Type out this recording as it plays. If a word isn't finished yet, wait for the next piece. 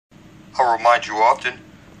I'll remind you often,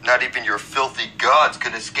 not even your filthy gods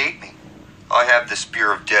can escape me. I have the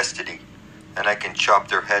spear of destiny, and I can chop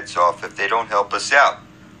their heads off if they don't help us out.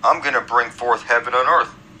 I'm going to bring forth heaven on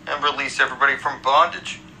earth and release everybody from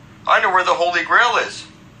bondage. I know where the Holy Grail is.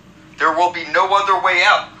 There will be no other way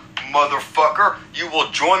out, motherfucker. You will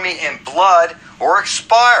join me in blood or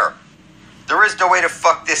expire. There is no way to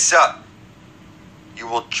fuck this up. You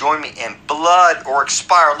will join me in blood or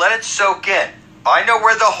expire. Let it soak in. I know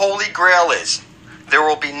where the Holy Grail is. There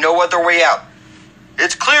will be no other way out.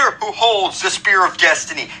 It's clear who holds the spear of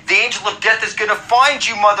destiny. The angel of death is going to find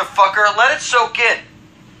you, motherfucker. Let it soak in.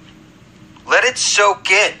 Let it soak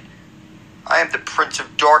in. I am the Prince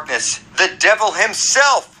of Darkness, the devil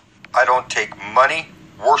himself. I don't take money,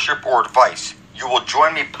 worship, or advice. You will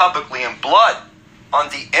join me publicly in blood, on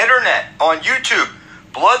the internet, on YouTube,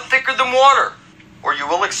 blood thicker than water, or you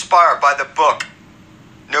will expire by the book.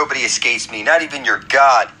 Nobody escapes me, not even your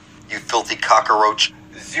God, you filthy cockroach.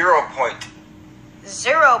 0 point.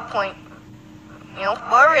 0 point.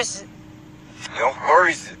 Where is it? Where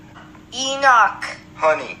is it? Enoch.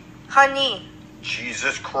 Honey.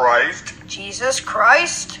 Jesus The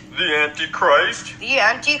Christ.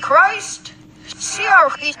 Antichrist. Siar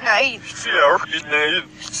is naive.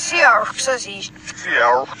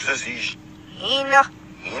 Enoch.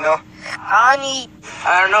 Honey.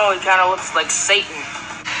 I don't know, he kind of looks like Satan.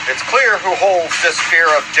 It's clear who holds the spear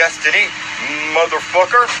of destiny,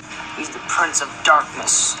 motherfucker. He's the Prince of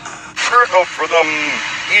Darkness. Go for them.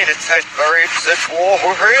 It is very sexual.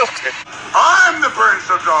 I'm the Prince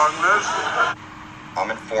of Darkness.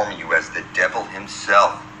 I'm informing you as the devil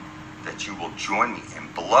himself that you will join me in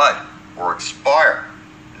blood or expire.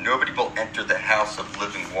 Nobody will enter the house of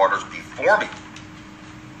living waters before me.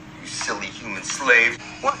 You silly human slave.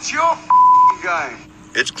 What's your game?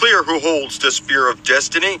 It's clear who holds the spear of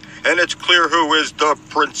destiny, and it's clear who is the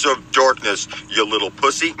Prince of Darkness, you little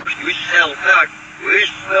pussy. We shall not.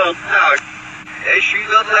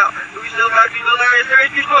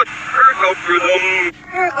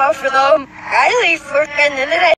 Go for them. I leave for 10 minutes.